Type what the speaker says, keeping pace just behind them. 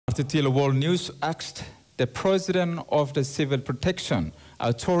RTTL World News asked the President of the Civil Protection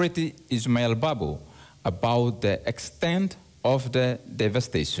Authority, Ismael Babo, about the extent of the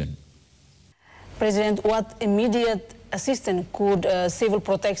devastation. President, what immediate assistance could civil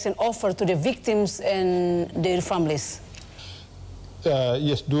protection offer to the victims and their families?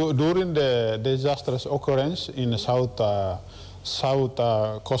 Yes, during the disastrous occurrence in the south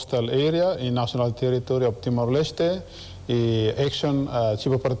coastal area in national territory of Timor-Leste, action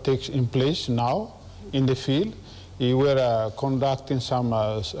civil protection in place now in the field. We were conducting some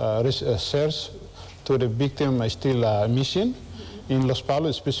research to the victim still missing in Los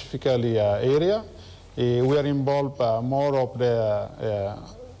Palos, specifically area. We are involved more of the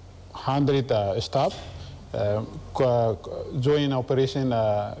 100 staff. Joint operation,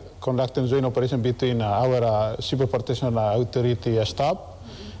 conducting joint operation between our civil protection authority staff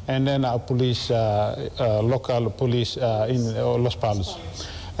and then our police, local police in Los Palos,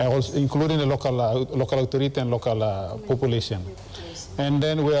 also including the local authority and local population. And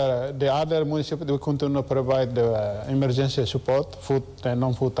then the other municipalities, we continue to provide the emergency support, food and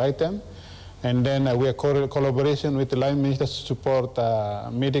non-food item. And then we are collaboration with the line minister to support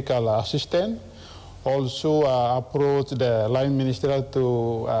medical assistance. Also approach the line minister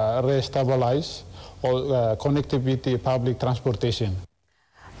to re-stabilize connectivity public transportation.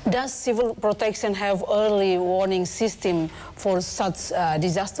 Does civil protection have early warning system for such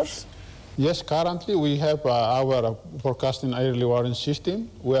disasters? Yes, currently we have our forecasting early warning system.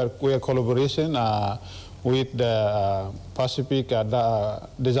 We are collaboration with the Pacific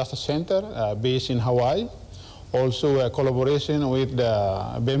Disaster Center based in Hawaii. Also a collaboration with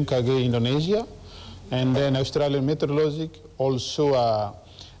the BMKG Indonesia. And then Australian Meteorologic, also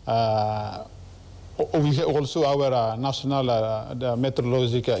we have also our national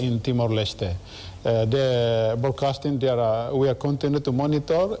meteorologic in Timor-Leste. The broadcasting there, we are continuing to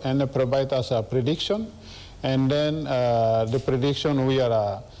monitor and provide us a prediction. And then the prediction we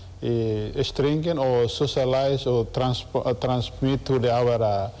are stringing or socialize or transmit to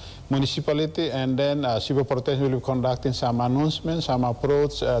our municipality, and then civil protection will be conducting some announcements, some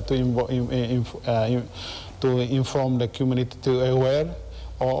approach to inform the community to aware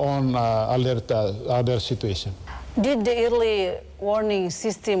on alert other situation. Did the early warning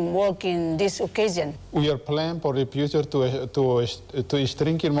system work in this occasion? We are planning for the future to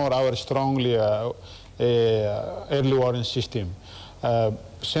strengthen more our strongly early warning system.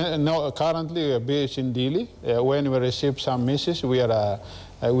 Now, currently we are based in Dili. When we receive some messages, we are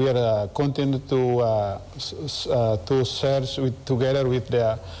continuing to search together with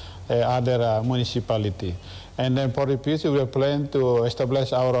the other municipality. And then for the future, we are planning to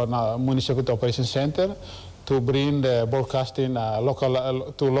establish our municipal operation center to bring the broadcasting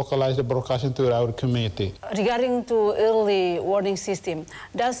to localize the broadcasting to our community. Regarding to early warning system,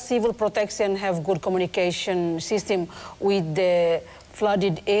 does civil protection have good communication system with the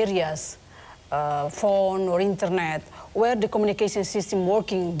flooded areas, phone or internet? Where the communication system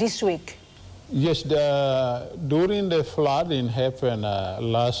working this week? Yes, during the flooding happened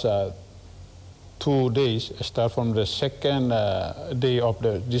last 2 days, start from the second day of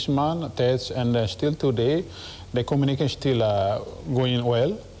this month, and still today, the communication still going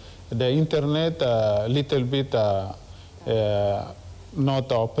well. The internet little bit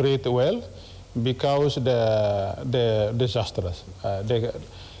not operate well because the disasters.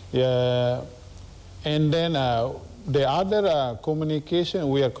 And then the other communication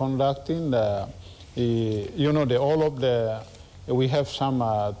we are conducting, we have some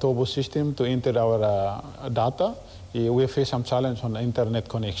turbo system to enter our data. We face some challenge on the internet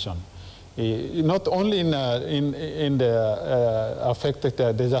connection. Not only in the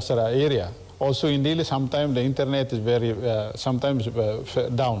affected disaster area, also in Dili, sometimes the internet is very, sometimes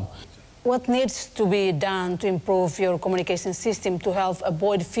down. What needs to be done to improve your communication system to help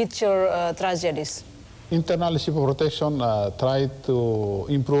avoid future tragedies? Internal civil protection try to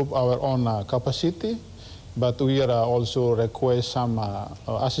improve our own capacity, but we are also request some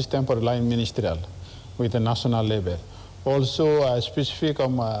assistance for line ministerial with the national level. Also specific we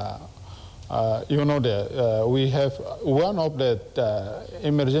have one of the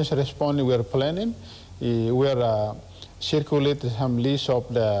emergency response we are planning. We are circulating some list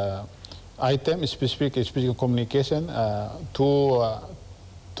of the item specific communication to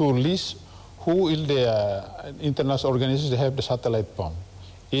list who is the international organizations that have the satellite phone.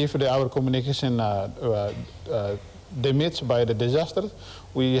 If our communication damaged by the disaster,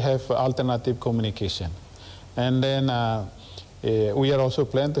 we have alternative communication. And then we are also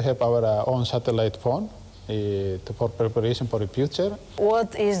planning to have our own satellite phone for preparation for the future.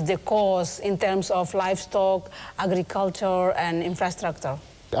 What is the cost in terms of livestock, agriculture, and infrastructure?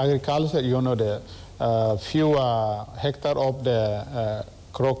 Agriculture, you know, the few hectare of the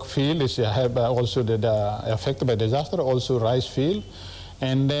crop field is have also affected by disaster, also rice field,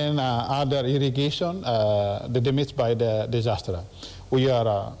 and then other irrigation, the damage by the disaster. We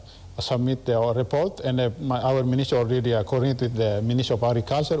are submit our report, and our minister already coordinated with the Minister of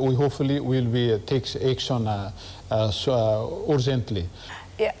Agriculture. We hopefully will be takes action urgently.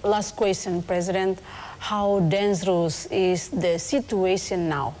 Yeah, last question, President. How dangerous is the situation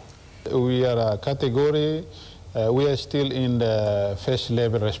now? We are a category, we are still in the first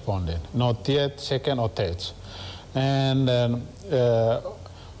level responding, not yet second or third. And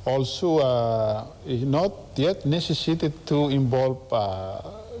also not yet necessitated to involve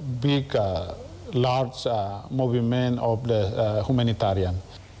big, large movement of the humanitarian.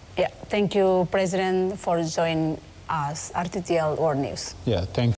 Yeah, thank you, President, for joining us, RTTL World News. Yeah, thank you.